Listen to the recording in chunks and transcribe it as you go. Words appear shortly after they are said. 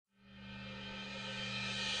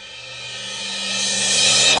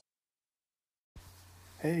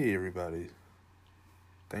Hey everybody,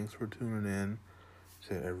 thanks for tuning in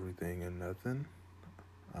to Everything and Nothing.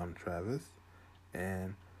 I'm Travis,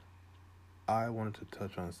 and I wanted to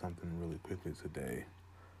touch on something really quickly today.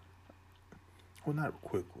 Well, not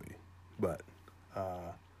quickly, but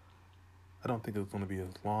uh, I don't think it's going to be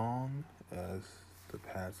as long as the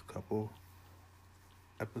past couple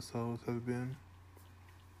episodes have been,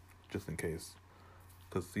 just in case.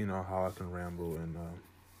 Because you know how I can ramble and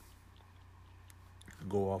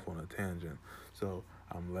go off on a tangent. So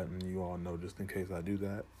I'm letting you all know just in case I do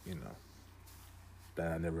that,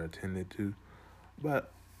 that I never intended to. But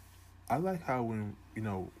I like how when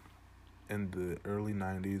in the early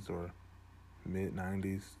 '90s or mid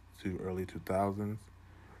 '90s to early 2000s,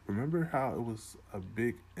 remember how it was a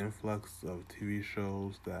big influx of TV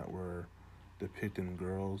shows that were depicting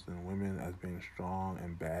girls and women as being strong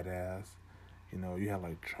and badass. You had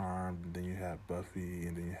like Charmed, and then you had Buffy,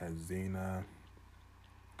 and then you had Xena,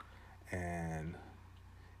 and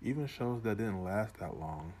even shows that didn't last that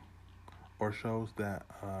long, or shows that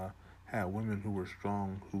had women who were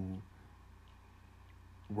strong who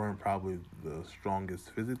weren't probably the strongest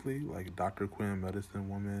physically, like Dr. Quinn, Medicine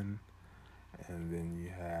Woman, and then you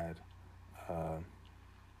had, uh,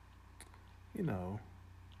 you know,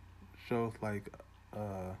 shows like,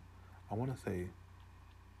 I want to say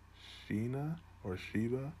Sheena or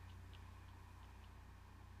Sheba,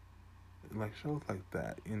 like shows like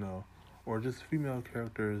that, or just female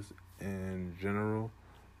characters in general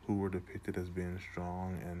who were depicted as being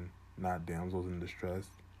strong and not damsels in distress.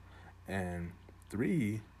 And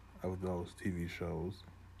three of those TV shows,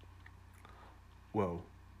 well,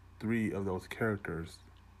 three of those characters,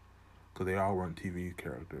 because they all weren't TV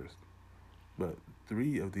characters, but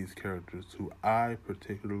three of these characters who I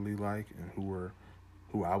particularly like and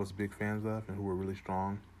who I was big fans of and who were really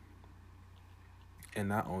strong. And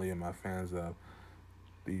not only am I fans of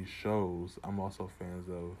these shows, I'm also fans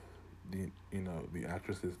of the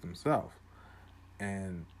actresses themselves.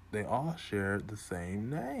 And they all shared the same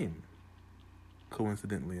name,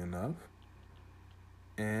 coincidentally enough.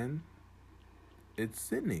 And it's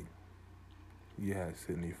Sydney. You had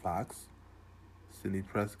Sydney Fox, Sydney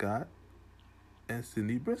Prescott, and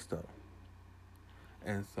Sydney Bristow.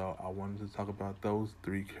 And so I wanted to talk about those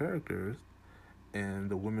three characters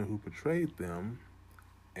and the women who portrayed them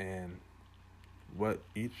and what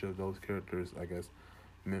each of those characters, I guess,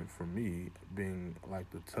 meant for me, being like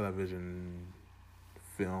the television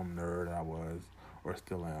film nerd I was or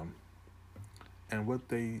still am, and what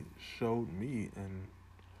they showed me, and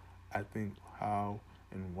I think how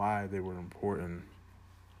and why they were important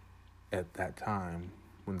at that time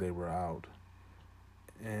when they were out,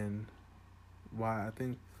 and why I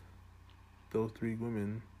think those three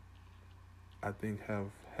women, I think, have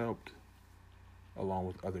helped, along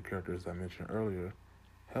with other characters I mentioned earlier,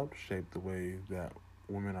 helped shape the way that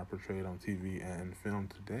women are portrayed on TV and film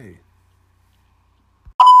today.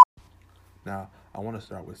 Now, I want to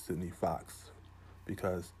start with Sydney Fox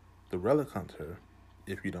because The Relic Hunter,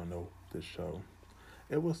 if you don't know this show,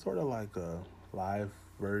 it was sort of like a live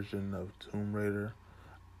version of Tomb Raider.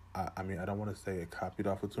 I mean, I don't want to say it copied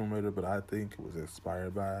off of Tomb Raider, but I think it was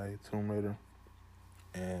inspired by Tomb Raider.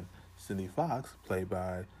 And Sydney Fox, played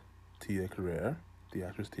by Tia Carrere, the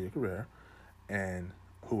actress Tia Carrere, and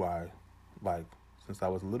who I like since I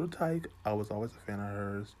was a little tyke. I was always a fan of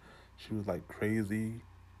hers. She was like crazy,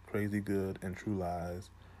 crazy good in True Lies,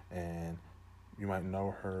 and you might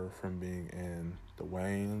know her from being in the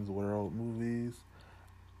Wayne's World movies.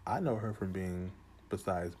 I know her from being,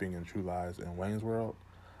 besides being in True Lies and Wayne's World,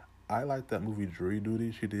 I like that movie Jury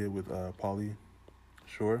Duty she did with Pauly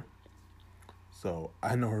Shore. So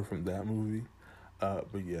I know her from that movie.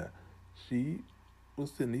 But yeah, she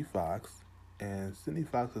was Sydney Fox, and Sydney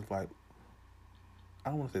Fox is like, I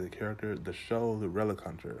don't want to say the character, the show, The Relic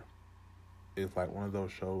Hunter, is like one of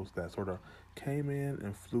those shows that sort of came in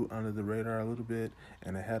and flew under the radar a little bit,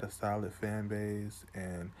 and it had a solid fan base,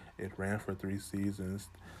 and it ran for 3 seasons.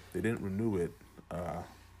 They didn't renew it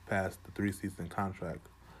past the 3 season contract,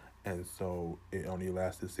 and so it only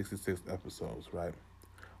lasted 66 episodes, right?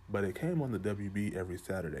 But it came on the WB every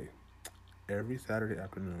Saturday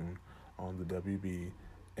afternoon on the WB,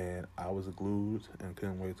 and I was glued and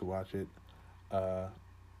couldn't wait to watch it uh,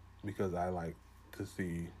 because I like to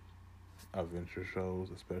see adventure shows,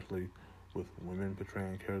 especially with women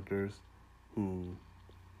portraying characters who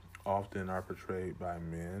often are portrayed by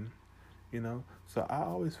men, So I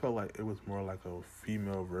always felt like it was more like a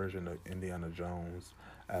female version of Indiana Jones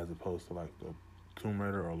as opposed to like the Tomb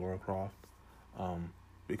Raider or Lara Croft.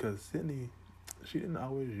 Because Sydney, she didn't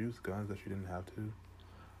always use guns that she didn't have to.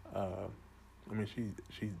 I mean,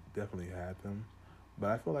 she definitely had them, But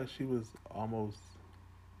I feel like she was almost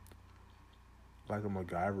like a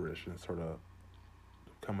MacGyverish and sort of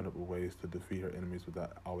coming up with ways to defeat her enemies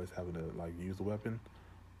without always having to like use a weapon.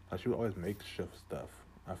 Like she would always makeshift stuff.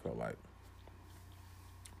 I felt like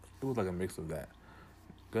it was like a mix of that,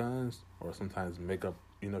 guns or sometimes makeup.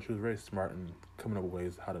 You know, she was very smart in coming up with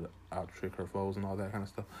ways how to out trick her foes and all that kind of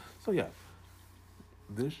stuff. So yeah,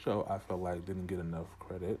 this show I felt like didn't get enough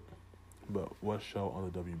credit. But what show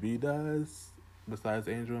on the WB does besides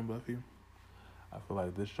Angel and Buffy? I feel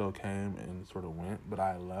like this show came and sort of went, but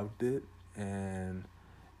I loved it, and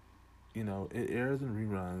you know it airs in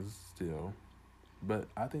reruns still. But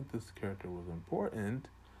I think this character was important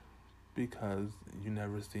because you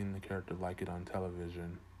never seen the character like it on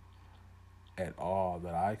television at all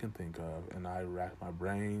that I can think of, and I racked my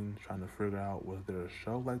brain trying to figure out was there a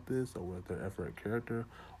show like this or was there ever a character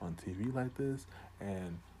on TV like this,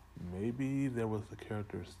 and maybe there was a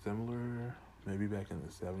character similar, maybe back in the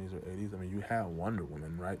 70s or 80s. I mean, you had Wonder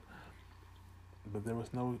Woman, right? But there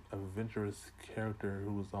was no adventurous character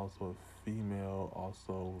who was also a female,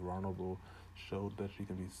 also vulnerable, showed that she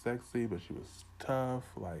can be sexy, but she was tough,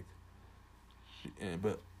 like,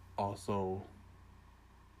 but also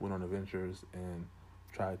went on adventures and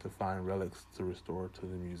tried to find relics to restore to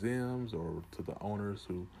the museums or to the owners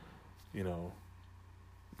who, you know,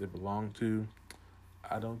 they belong to.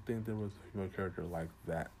 I don't think there was a female character like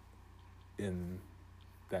that in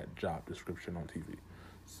that job description on TV.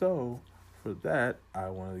 So, for that, I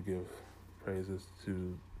wanted to give praises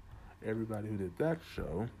to everybody who did that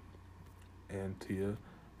show and Tia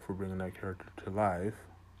for bringing that character to life.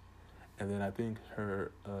 And then I think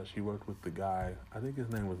she worked with the guy, I think his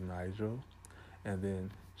name was Nigel. And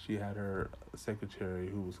then she had her secretary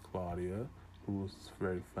who was Claudia, who was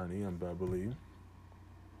very funny and bubbly.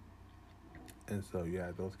 And so you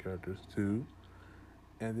had those characters too.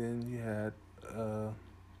 And then you had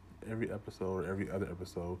every episode or every other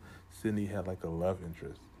episode, Sydney had like a love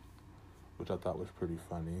interest, which I thought was pretty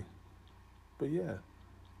funny. But yeah,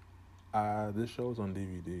 this show was on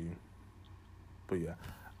DVD. But yeah,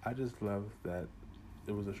 I just love that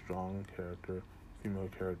it was a strong character, female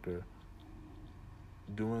character,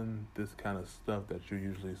 doing this kind of stuff that you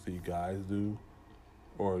usually see guys do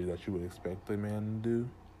or that you would expect a man to do.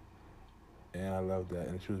 And I love that.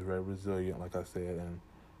 And she was very resilient, like I said, and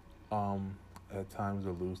at times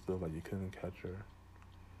elusive, like you couldn't catch her.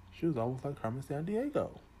 She was almost like Carmen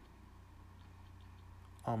Sandiego.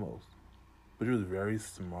 Almost. But she was very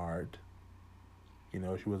smart. You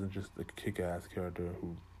know, she wasn't just a kick-ass character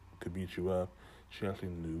who could beat you up. She actually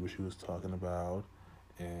knew what she was talking about.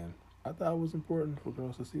 And I thought it was important for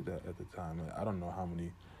girls to see that at the time. I don't know how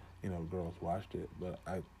many, girls watched it, but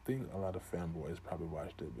I think a lot of fanboys probably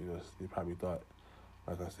watched it because they probably thought,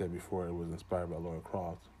 like I said before, it was inspired by Laura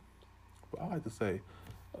Croft. But I like to say,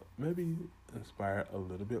 maybe inspired a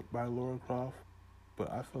little bit by Laura Croft,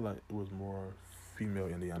 but I feel like it was more female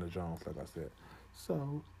Indiana Jones, like I said.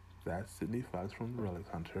 So that's Sydney Fox from The Relic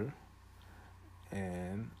Hunter,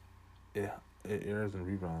 and it airs in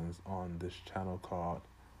reruns on this channel called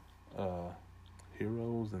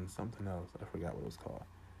Heroes and something else. I forgot what it was called.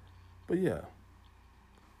 But yeah,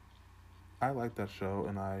 I like that show,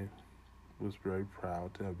 and I was very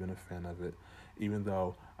proud to have been a fan of it, even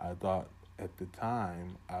though I thought at the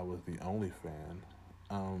time I was the only fan,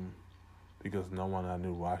 because no one I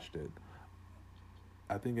knew watched it.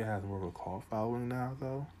 I think it has more of a cult following now,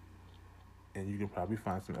 though, and you can probably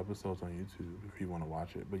find some episodes on YouTube if you want to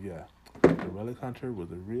watch it. But yeah, The Relic Hunter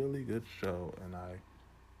was a really good show, and I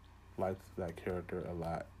liked that character a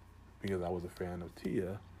lot because I was a fan of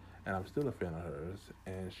Tia, and I'm still a fan of hers,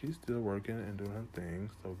 and she's still working and doing her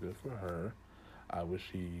thing, so good for her. I wish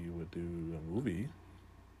she would do a movie.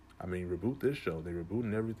 I mean, reboot this show. They're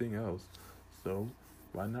rebooting everything else, so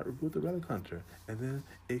why not reboot The Relic Hunter? And then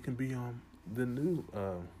it can be on the new,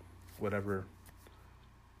 whatever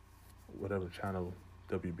channel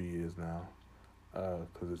WB is now,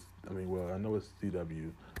 because I know it's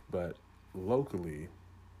CW, but locally,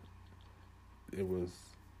 it was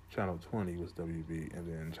Channel 20 was WB, and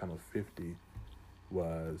then Channel 50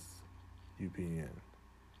 was UPN,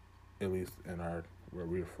 at least in where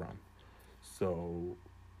we're from. So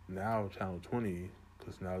now Channel 20,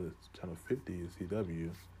 because now that Channel 50 is CW,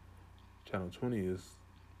 Channel 20 is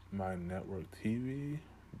my network TV,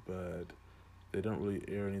 but they don't really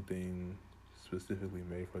air anything specifically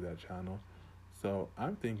made for that channel. So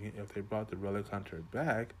I'm thinking if they brought The Relic Hunter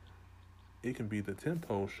back, it can be the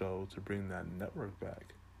tempo show to bring that network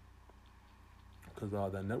back. Because all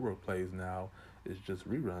that network plays now is just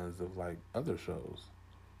reruns of like other shows.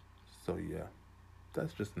 So yeah,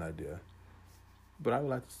 that's just an idea. But I would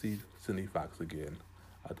like to see Sydney Fox again.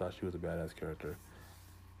 I thought she was a badass character.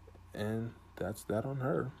 And that's that on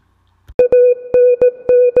her.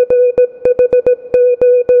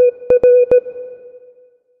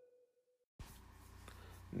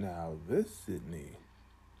 Now, this Sydney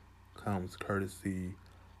comes courtesy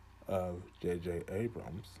of J.J.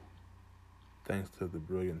 Abrams, thanks to the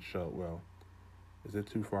brilliant show. Well, is it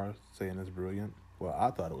too far saying it's brilliant? Well,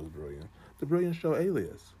 I thought it was brilliant. The brilliant show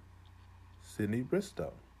Alias. Sydney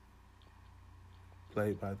Bristow,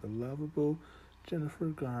 played by the lovable Jennifer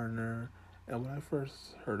Garner. And when I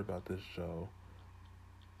first heard about this show,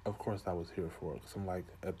 of course I was here for it. Because I'm like,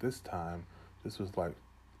 at this time, this was like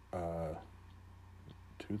uh,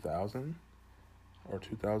 2000 or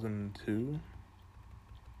 2002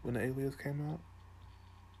 when the Alias came out.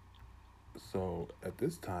 So at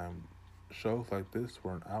this time, shows like this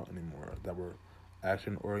weren't out anymore that were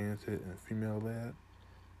action oriented and female led.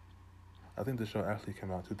 I think the show actually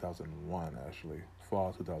came out in 2001, actually,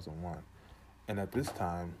 fall 2001. And at this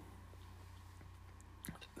time,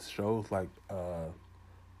 shows like,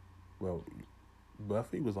 well,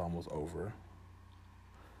 Buffy was almost over,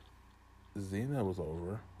 Xena was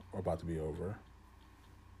over, or about to be over.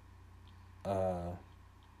 Uh,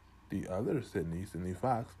 the other Sydney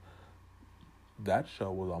Fox, that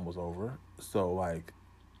show was almost over. So, like,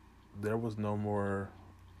 there was no more,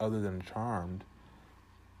 other than Charmed,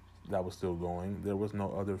 that was still going. There was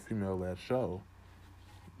no other female led show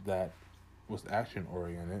that was action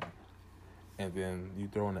oriented. And then you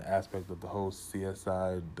throw in the aspect of the whole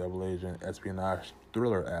CSI, double agent, espionage,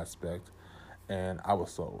 thriller aspect, and I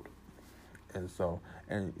was sold. And so,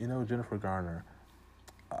 and you know, Jennifer Garner,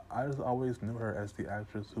 I just always knew her as the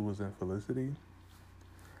actress who was in Felicity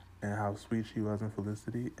and how sweet she was in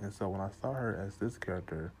Felicity. And so when I saw her as this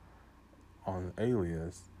character on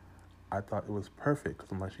Alias, I thought it was perfect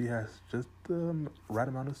because I'm like, she has just the right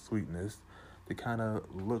amount of sweetness, the kind of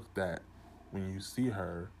look that when you see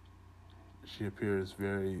her, she appears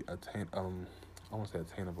very I won't say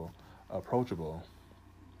attainable, approachable,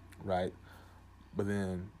 right? But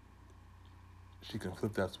then she can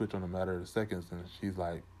flip that switch on a matter of seconds, and she's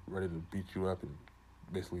like ready to beat you up and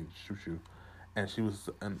basically shoot you. And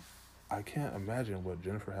I can't imagine what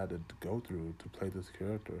Jennifer had to go through to play this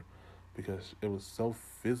character, because it was so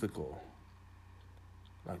physical,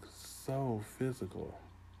 like so physical.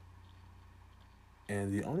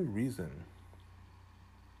 And the only reason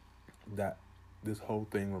that this whole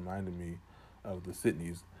thing reminded me of the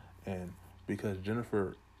Sydneys, and because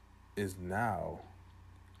Jennifer is now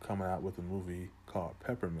coming out with a movie called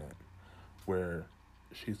Peppermint, where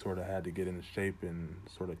she sort of had to get into shape and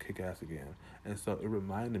sort of kick ass again. And so it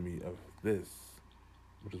reminded me of this,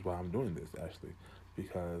 which is why I'm doing this actually,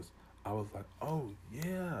 because I was like, oh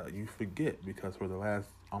yeah, you forget, because for the last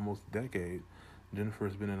almost decade, Jennifer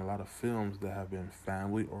has been in a lot of films that have been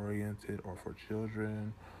family oriented or for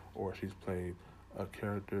children, or she's played a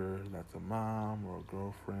character that's a mom or a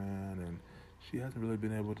girlfriend, and she hasn't really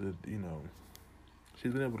been able to,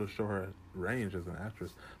 she's been able to show her range as an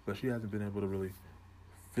actress, but she hasn't been able to really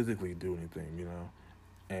physically do anything.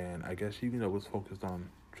 And I guess she, was focused on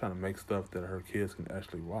trying to make stuff that her kids can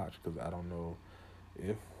actually watch, because I don't know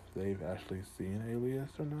if they've actually seen Alias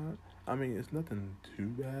or not. I mean, it's nothing too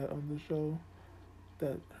bad on the show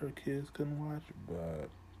that her kids couldn't watch, but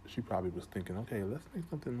she probably was thinking, okay, let's make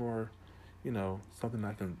something more, something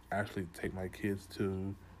I can actually take my kids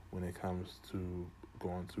to when it comes to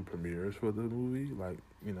going to premieres for the movie. Like,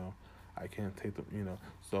 I can't take them,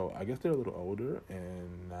 So I guess they're a little older,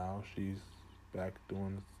 and now she's back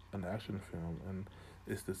doing an action film, and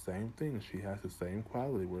it's the same thing. She has the same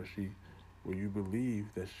quality where you believe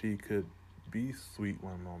that she could be sweet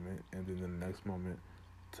one moment, and then the next moment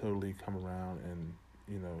totally come around and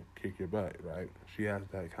kick your butt, right? She has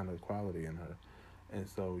that kind of quality in her, and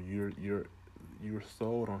so you're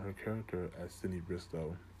sold on her character as Sydney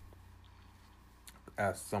Bristow,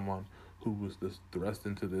 as someone who was just thrust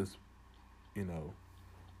into this,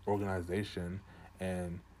 organization,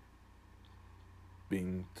 and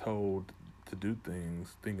being told to do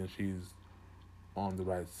things, thinking she's on the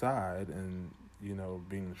right side, and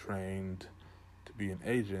being trained to be an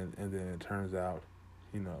agent, and then it turns out,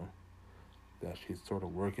 you know, that she's sort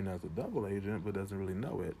of working as a double agent but doesn't really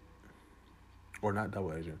know it. Or not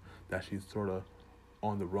double agent, that she's sort of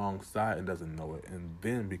on the wrong side and doesn't know it, and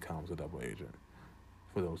then becomes a double agent.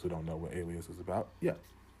 For those who don't know what Alias is about, yeah.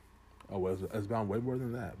 Oh, well, it's about way more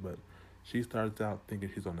than that, but she starts out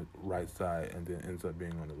thinking she's on the right side and then ends up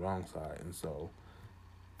being on the wrong side, and so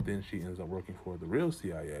then she ends up working for the real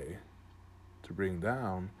CIA to bring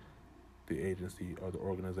down the agency or the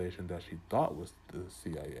organization that she thought was the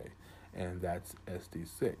CIA, and that's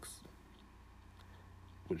SD6.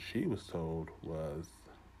 what she was told was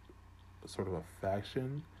sort of a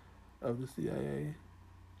faction of the CIA,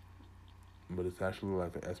 but it's actually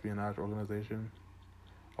like an espionage organization,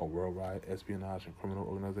 a worldwide espionage and criminal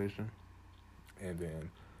organization. And then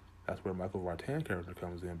that's where Michael Vartan character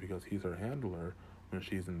comes in because he's her handler when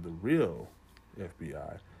she's in the real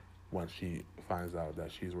FBI. Once she finds out that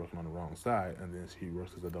she's working on the wrong side, and then she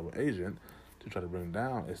works as a double agent to try to bring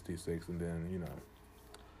down SD6, and then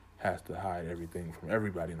has to hide everything from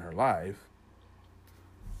everybody in her life.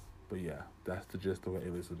 But yeah, that's the gist of what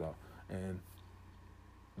Alias is about. And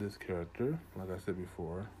this character, like I said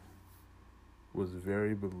before, was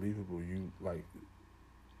very believable. You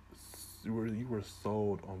were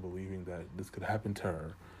sold on believing that this could happen to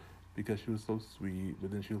her because she was so sweet,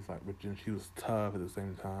 but then she was tough at the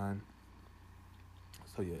same time.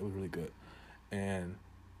 So yeah, it was really good. And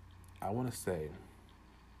I want to say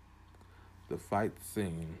the fight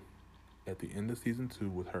scene at the end of season 2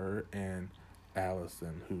 with her and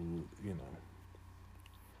Allison, who,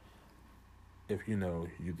 if you know,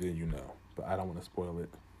 then you know. But I don't want to spoil it.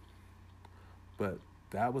 But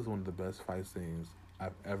that was one of the best fight scenes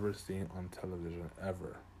I've ever seen on television,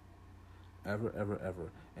 ever. Ever, ever,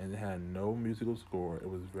 ever. And it had no musical score. It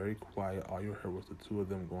was very quiet. All you heard was the two of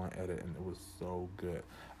them going at it, and it was so good.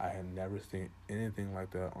 I had never seen anything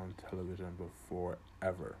like that on television before,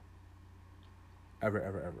 ever. Ever,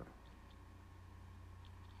 ever, ever.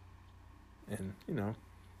 And,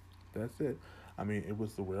 that's it. I mean, it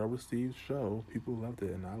was a well-received show. People loved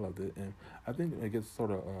it, and I loved it. And I think it gets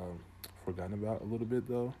sort of forgotten about a little bit,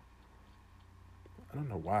 though. I don't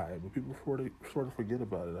know why, but people sort of forget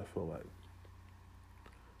about it, I feel like.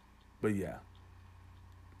 But yeah,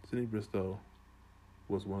 Sydney Bristow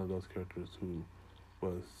was one of those characters who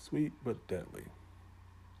was sweet but deadly.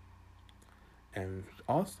 And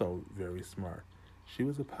also very smart. She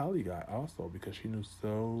was a polyglot also because she knew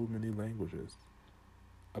so many languages.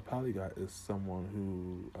 A polyglot is someone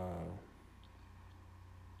who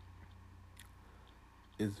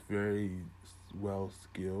is very well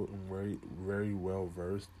skilled and very, very well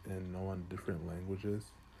versed in knowing different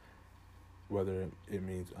languages, whether it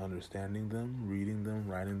means understanding them, reading them,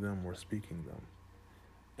 writing them, or speaking them.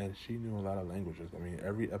 And she knew a lot of languages. I mean,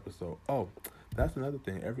 every episode. Oh, that's another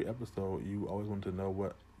thing. Every episode, you always wanted to know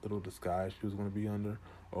what little disguise she was going to be under,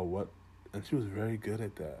 or what. And she was very good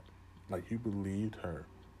at that. Like, you believed her.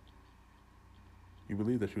 You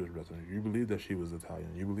believed that she was Russian. You believed that she was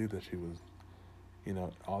Italian. You believed that she was,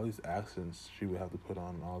 all these accents she would have to put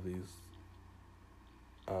on, all these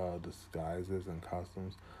disguises and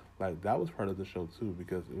costumes. Like, that was part of the show, too,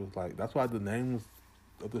 because it was like, that's why the name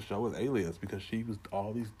of the show was Alias, because she was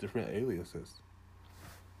all these different aliases.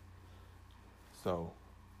 So,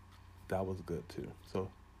 that was good, too. So,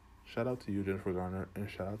 shout out to you, Jennifer Garner, and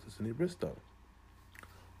shout out to Sydney Bristow,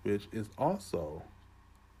 which is also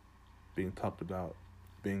being talked about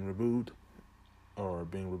being rebooted.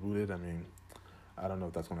 I mean, I don't know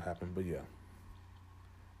if that's going to happen, but yeah.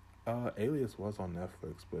 Alias was on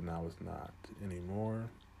Netflix, but now it's not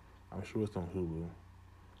anymore. I'm sure it's on Hulu,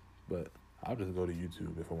 but I'll just go to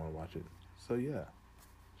YouTube if I want to watch it. So yeah,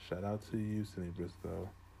 shout out to you, Sydney Bristow,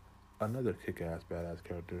 another kick-ass, badass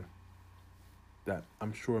character that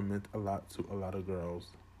I'm sure meant a lot to a lot of girls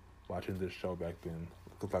watching this show back then.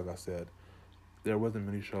 Because like I said, there wasn't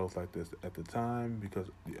many shows like this at the time because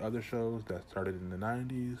the other shows that started in the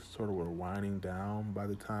 90s sort of were winding down by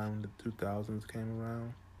the time the 2000s came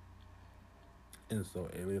around. And so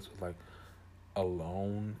Alias was like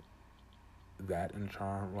alone, that and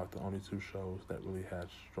Charm, like the only two shows that really had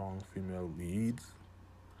strong female leads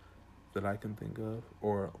that I can think of.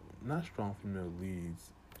 Or not strong female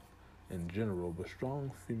leads in general, but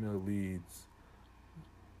strong female leads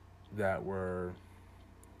that were,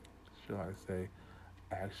 shall I say,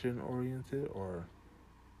 action-oriented or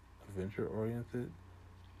adventure-oriented.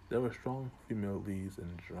 There were strong female leads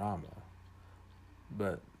in drama,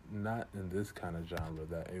 but not in this kind of genre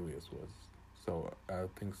that Alias was. So I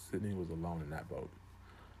think Sydney was alone in that boat.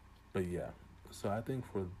 But yeah, so I think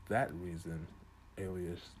for that reason,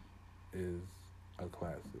 Alias is a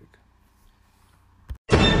classic.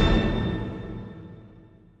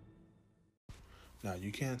 Now,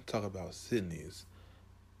 you can't talk about Sydney's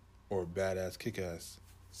or badass kick-ass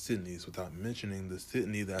Sydney's without mentioning the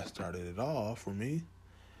Sydney that started it all for me,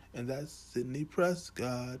 and that's Sydney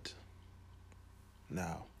Prescott.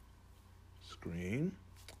 Now, Scream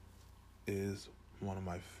is one of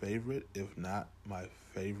my favorite, if not my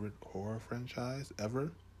favorite horror franchise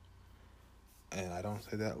ever. And I don't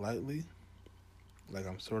say that lightly. Like,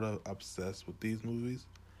 I'm sort of obsessed with these movies.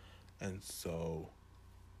 And so,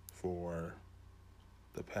 for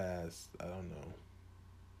the past, I don't know,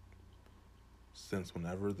 since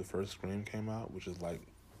whenever the first Scream came out, which is like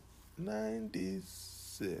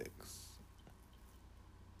 96.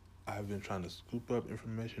 I've been trying to scoop up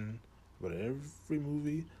information about every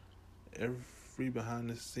movie, every behind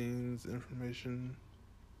the scenes information,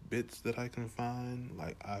 bits that I can find.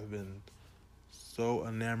 Like, I've been so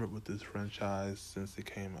enamored with this franchise since it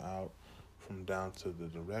came out, from down to the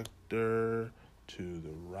director, to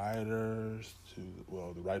the writers, to,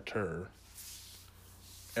 well, the writer,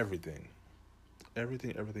 everything.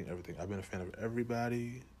 Everything. I've been a fan of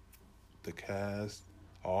everybody, the cast,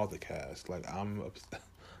 all the cast. Like, I'm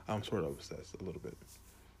sort of obsessed a little bit.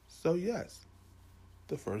 So yes,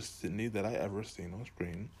 the first Sydney that I ever seen on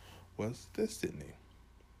screen was this Sydney.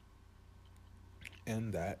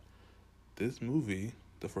 And that this movie,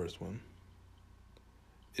 the first one,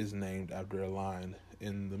 is named after a line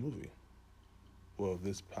in the movie. Well,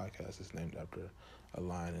 this podcast is named after a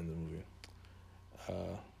line in the movie.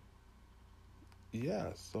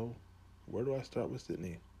 Yeah, so where do I start with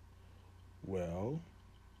Sydney? Well,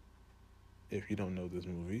 if you don't know this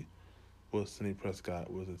movie, well, Sydney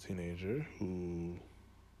Prescott was a teenager who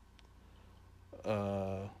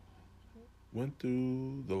went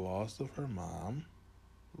through the loss of her mom,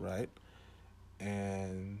 right?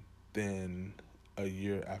 And then a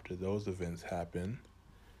year after those events happen,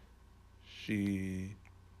 she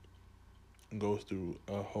goes through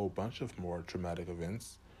a whole bunch of more traumatic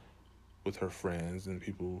events with her friends and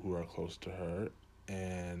people who are close to her.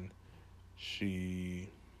 And she...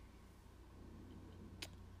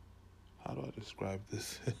 how do I describe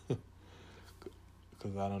this?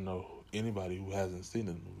 Because I don't know anybody who hasn't seen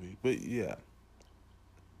the movie. But yeah,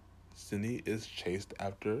 Sydney is chased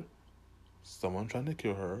after someone trying to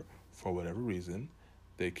kill her for whatever reason.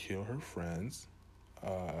 They kill her friends.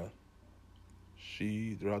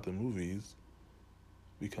 She, throughout the movies,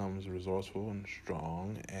 becomes resourceful and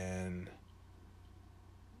strong and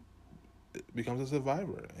becomes a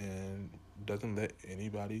survivor and doesn't let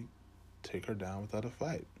anybody take her down without a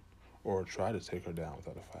fight, or try to take her down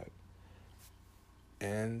without a fight.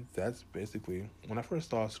 And that's basically, when I first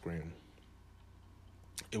saw Scream,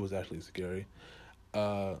 it was actually scary.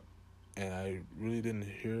 And I really didn't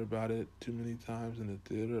hear about it too many times in the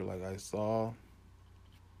theater. Like, I saw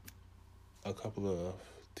a couple of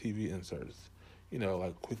TV inserts,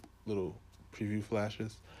 like quick little preview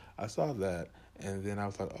flashes. I saw that, and then I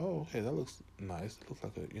was like, oh, okay, that looks nice. It looks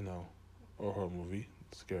like a horror movie,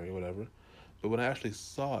 scary, whatever. But when I actually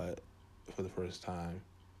saw it for the first time,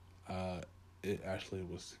 it actually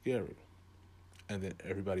was scary. And then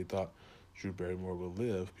everybody thought Drew Barrymore would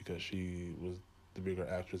live because she was the bigger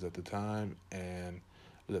actress at the time and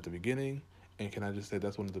was at the beginning. And can I just say,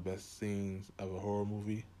 that's one of the best scenes of a horror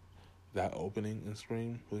movie. That opening in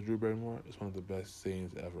Scream with Drew Barrymore is one of the best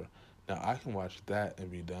scenes ever. Now, I can watch that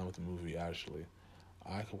and be done with the movie, actually.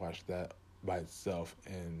 I can watch that by itself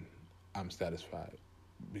and I'm satisfied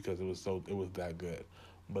because it was that good.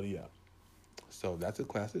 But yeah, so that's a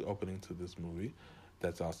classic opening to this movie.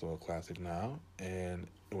 That's also a classic now. And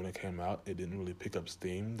when it came out, it didn't really pick up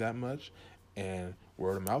steam that much. And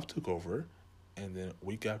word of mouth took over. And then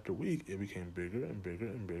week after week, it became bigger and bigger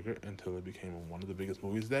and bigger until it became one of the biggest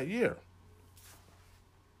movies that year.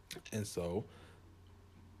 And so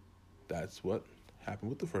that's what happened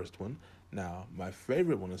with the first one. Now, my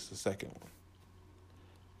favorite one is the second one.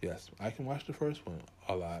 Yes, I can watch the first one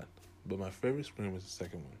a lot, but my favorite Scream is the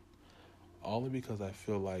second one. Only because I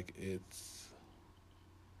feel like it's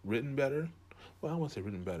written better. Well, I won't say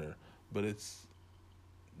written better, but it's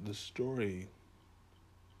the story.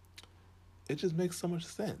 It just makes so much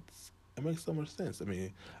sense. It makes so much sense. I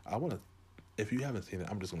mean, if you haven't seen it,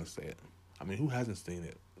 I'm just going to say it. I mean, who hasn't seen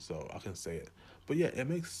it? So I can say it. But yeah, it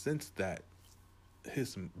makes sense that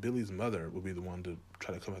Billy's mother would be the one to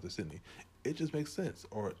try to come after Sydney. It just makes sense.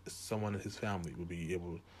 Or someone in his family would be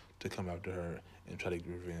able to come after her and try to get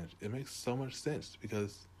revenge. It makes so much sense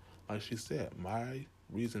because, like she said, my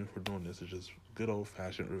reason for doing this is just good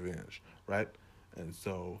old-fashioned revenge, right? And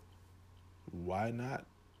so why not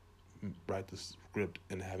write the script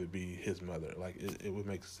and have it be his mother? Like, it would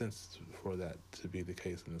make sense for that to be the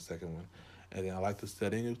case in the second one. And then I like the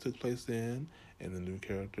setting it took place in and the new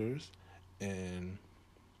characters. And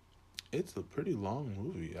it's a pretty long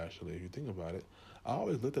movie, actually, if you think about it. I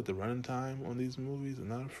always looked at the running time on these movies,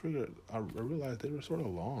 and I realized they were sort of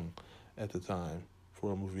long at the time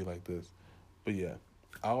for a movie like this. But yeah,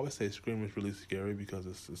 I always say Scream is really scary because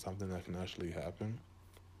it's something that can actually happen.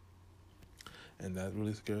 And that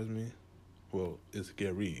really scares me. Well, it's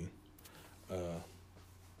scary.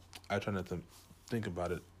 I try not to think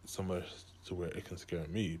about it so much to where it can scare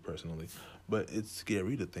me personally. But it's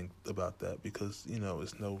scary to think about that because,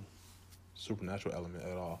 it's no supernatural element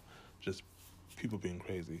at all. Just people being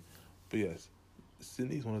crazy. But yes,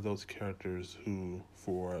 Sydney's one of those characters who,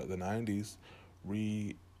 for the '90s,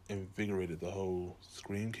 reinvigorated the whole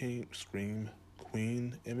Scream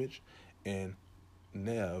Queen image, and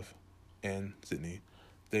Nev and Sydney,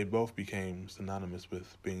 they both became synonymous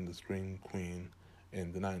with being the Scream Queen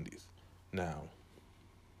in the '90s. Now,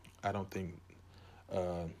 I don't think.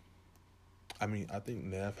 Uh, I think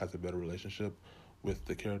Nev has a better relationship with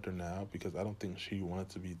the character now because I don't think she wanted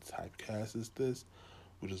to be typecast as this,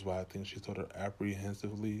 which is why I think she sort of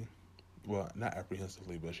apprehensively, well, not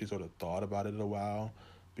apprehensively, but she sort of thought about it a while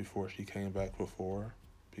before she came back for four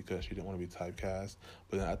because she didn't want to be typecast.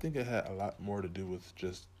 But then I think it had a lot more to do with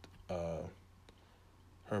just uh,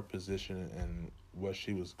 her position and what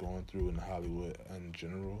she was going through in Hollywood in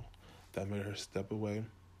general that made her step away.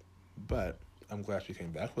 But I'm glad she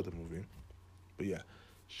came back for the movie. But yeah,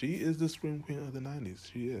 she is the Scream Queen of the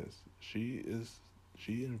 '90s. She is. She is.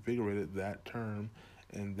 She invigorated that term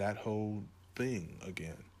and that whole thing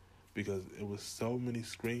again, because it was so many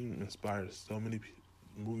Scream inspired so many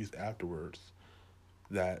movies afterwards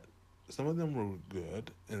that some of them were good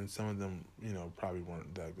and some of them probably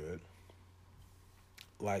weren't that good.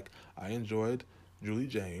 Like I enjoyed Julie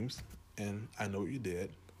James and I Know What You Did,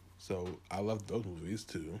 so I love those movies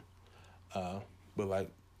too. But like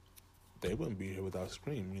they wouldn't be here without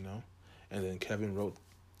Scream. And then Kevin wrote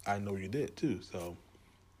I Know You Did too. So,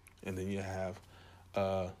 and then you have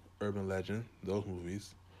Urban Legend, those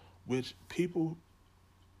movies, which people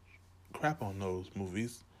crap on those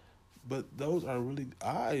movies, but those are really,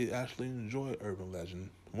 I actually enjoy Urban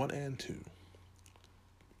Legend 1 and 2.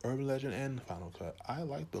 Urban Legend and Final Cut. I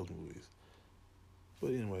like those movies.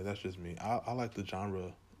 But anyway, that's just me. I like the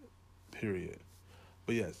genre, period.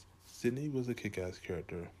 But yes, Sydney was a kick-ass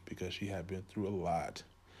character because she had been through a lot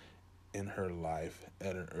in her life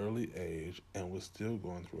at an early age and was still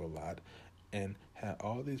going through a lot and had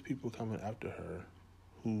all these people coming after her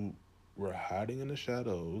who were hiding in the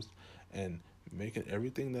shadows and making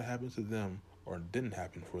everything that happened to them or didn't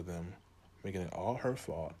happen for them, making it all her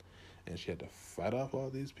fault. And she had to fight off all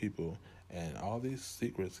these people and all these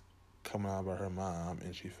secrets coming out about her mom,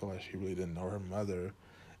 and she felt like she really didn't know her mother.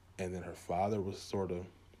 And then her father was sort of,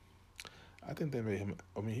 I think they made him,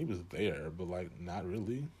 he was there, but like not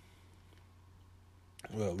really.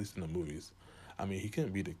 Well, at least in the movies. He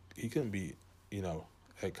couldn't be,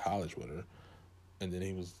 at college with her. And then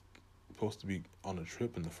he was supposed to be on a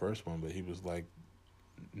trip in the first one, but he was like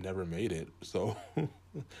never made it. So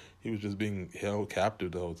he was just being held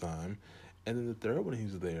captive the whole time. And then the third one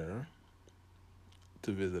he's there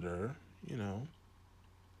to visit her,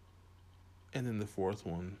 And then the fourth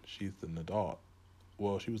one, she's an adult.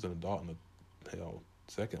 Well, she was an adult in the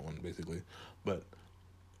second one, basically. But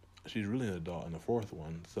she's really an adult in the fourth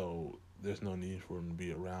one, so there's no need for him to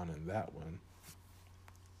be around in that one.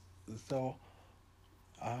 So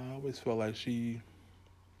I always felt like she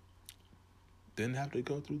didn't have to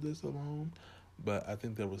go through this alone, but I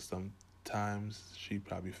think there was some times she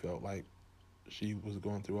probably felt like she was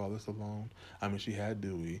going through all this alone. She had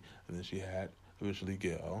Dewey, and then she had eventually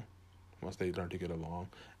Gail, once they learned to get along.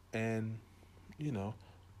 And,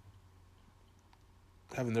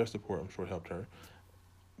 having their support, I'm sure, helped her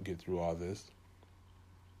get through all this.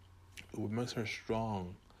 What makes her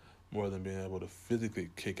strong more than being able to physically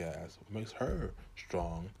kick ass, what makes her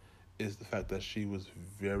strong is the fact that she was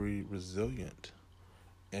very resilient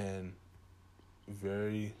and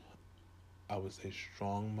very, I would say,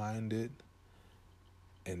 strong-minded,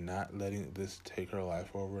 and not letting this take her life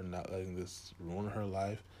over, not letting this ruin her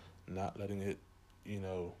life, not letting it,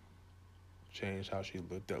 change how she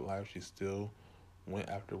looked at life. She still went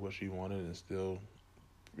after what she wanted and still,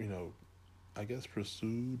 I guess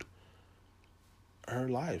pursued her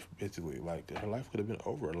life, basically. Like, her life could have been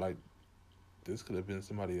over. Like, this could have been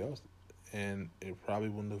somebody else, and it probably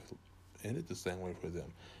wouldn't have ended the same way for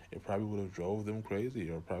them. It probably would have drove them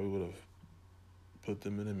crazy, or probably would have put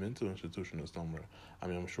them in a mental institution or somewhere.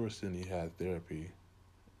 I'm sure Sydney had therapy,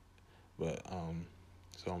 but,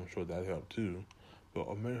 so I'm sure that helped too. But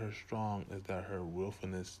what made her strong is that her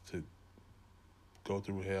willfulness to go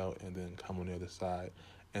through hell and then come on the other side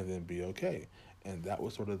and then be okay. And that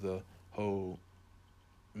was sort of the whole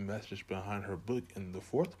message behind her book in the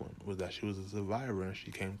fourth one, was that she was a survivor and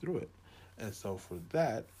she came through it. And so for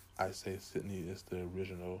that, I say Sydney is the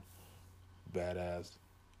original badass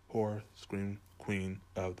horror scream queen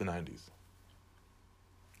of the 90s.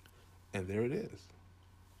 And there it is.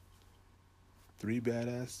 3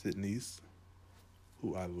 badass Sydneys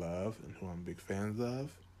who I love and who I'm big fans of.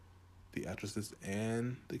 The actresses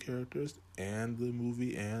and the characters and the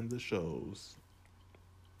movie and the shows.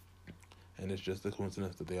 and it's just a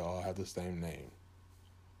coincidence that they all have the same name.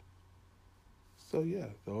 So yeah,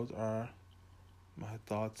 those are my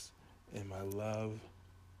thoughts and my love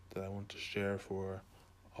that I want to share for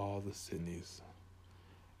all the Sydneys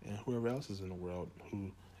and whoever else is in the world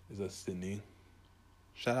who is a Sydney.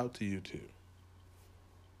 Shout out to you too.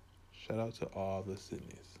 Shout out to all the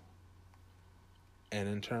Sydneys. And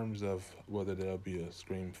in terms of whether there'll be a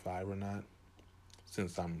Scream 5 or not,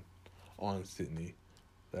 since I'm on Sydney,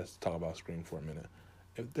 let's talk about Scream for a minute.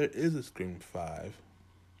 If there is a Scream 5,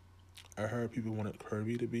 I heard people wanted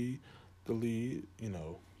Kirby to be the lead,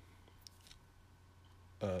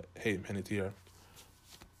 Hayden Panettiere.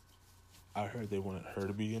 I heard they wanted her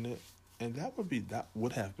to be in it, and that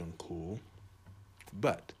would have been cool.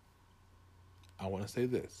 But I want to say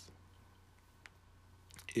this.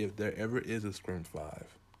 If there ever is a Scream 5,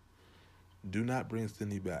 do not bring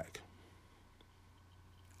Sydney back.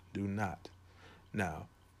 Do not. Now,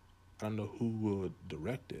 I don't know who will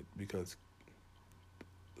direct it because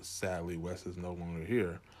sadly Wes is no longer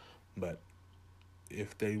here. But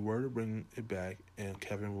if they were to bring it back and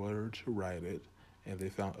Kevin were to write it and they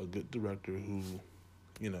found a good director who,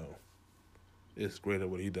 is great at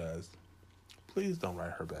what he does, please don't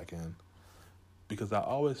write her back in. Because I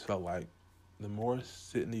always felt like the more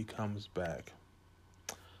Sydney comes back,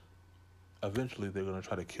 eventually they're going to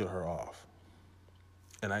try to kill her off.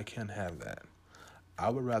 And I can't have that. I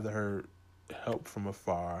would rather her help from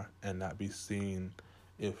afar and not be seen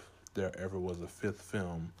if there ever was a fifth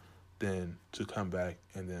film than to come back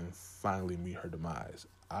and then finally meet her demise.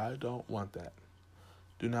 I don't want that.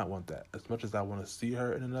 Do not want that. As much as I want to see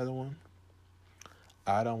her in another one,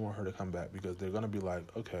 I don't want her to come back because they're going to be like,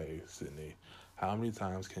 okay, Sydney, how many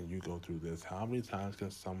times can you go through this? How many times can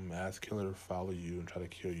some mass killer follow you and try to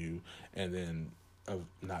kill you and then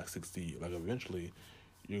not succeed? Like, eventually,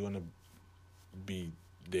 you're going to be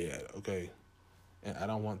dead, okay? And I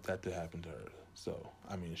don't want that to happen to her. So,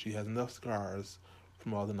 I mean, she has enough scars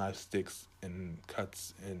from all the knife sticks and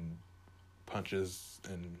cuts and punches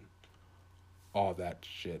and all that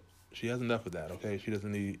shit. She has enough of that, okay? She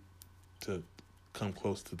doesn't need to come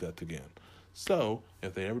close to death again. So,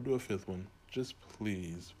 if they ever do a fifth one, just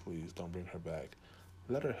please, please don't bring her back.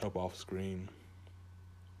 Let her help off screen.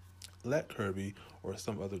 Let Kirby or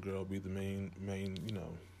some other girl be the main,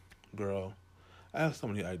 girl. I have so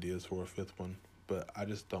many ideas for a fifth one, but I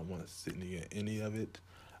just don't want Sydney in any of it.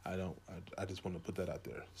 I just want to put that out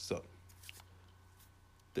there. So,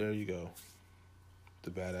 there you go.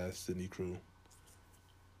 The badass Sydney crew.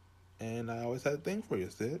 And I always had a thing for you,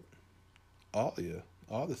 Sid. All of you.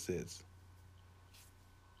 All the Sids.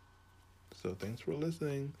 So thanks for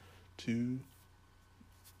listening to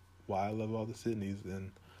why I love all the Sydneys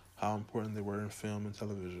and how important they were in film and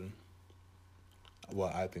television.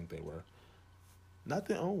 Well, I think they were. Not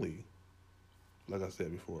the only, like I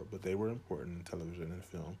said before, but they were important in television and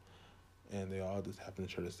film. And they all just happened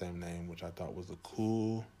to share the same name, which I thought was a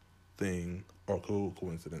cool thing or cool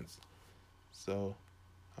coincidence. So,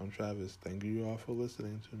 I'm Travis. Thank you all for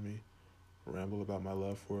listening to me ramble about my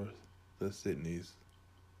love for the Sydneys.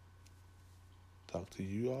 Talk to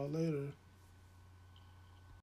you all later.